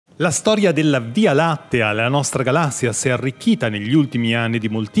La storia della Via Lattea, la nostra galassia, si è arricchita negli ultimi anni di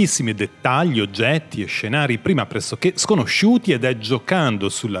moltissimi dettagli, oggetti e scenari prima pressoché sconosciuti ed è giocando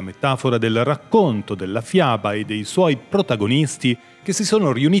sulla metafora del racconto, della fiaba e dei suoi protagonisti che si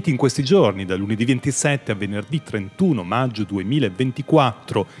sono riuniti in questi giorni, da lunedì 27 a venerdì 31 maggio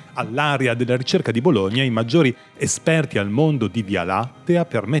 2024, all'area della ricerca di Bologna, i maggiori esperti al mondo di Via Lattea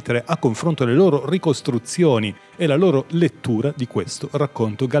per mettere a confronto le loro ricostruzioni e la loro lettura di questo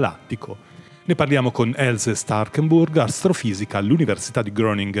racconto galattico. Ne parliamo con Else Starkenburg, astrofisica all'Università di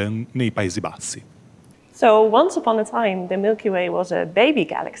Groningen nei Paesi Bassi. So once upon a time, the Milky Way was a baby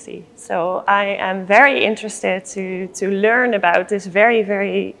galaxy. So I am very interested to learn about this very,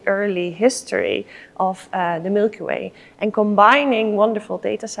 very early history of the Milky Way and combining wonderful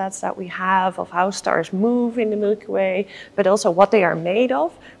data sets that we have of how stars move in the Milky Way, but also what they are made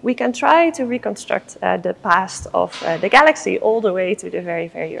of. We can try to reconstruct the past of the galaxy all the way to the very,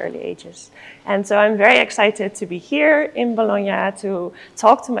 very early ages. And so I'm very excited to be here in Bologna to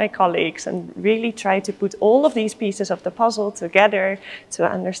talk to my colleagues and really try to put all of these pieces of the puzzle together to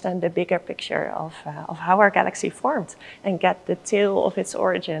understand the bigger picture of how our galaxy formed and get the tale of its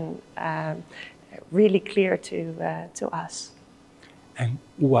origin really clear to us. And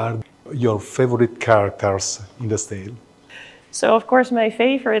who are your favorite characters in this tale? So, of course, my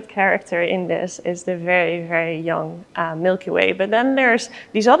favorite character in this is the very, very young Milky Way. But then there's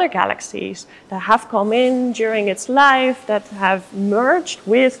these other galaxies that have come in during its life, that have merged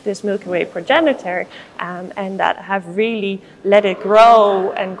with this Milky Way progenitor, and that have really let it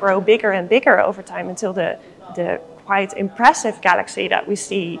grow and grow bigger and bigger over time until the quite impressive galaxy that we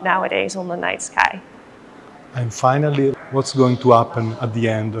see nowadays on the night sky. And finally, what's going to happen at the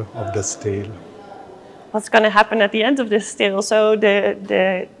end of this tale? What's going to happen at the end of this tale? So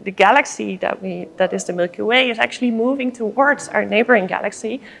the galaxy that is the Milky Way is actually moving towards our neighboring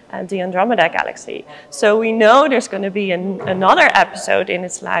galaxy, the Andromeda galaxy. So we know there's going to be another episode in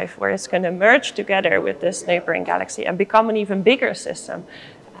its life where it's going to merge together with this neighboring galaxy and become an even bigger system.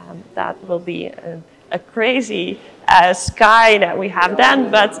 That will be a crazy sky that we have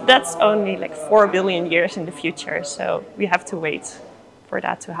then, but that's only like 4 billion years in the future. So we have to wait for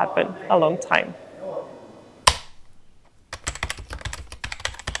that to happen a long time.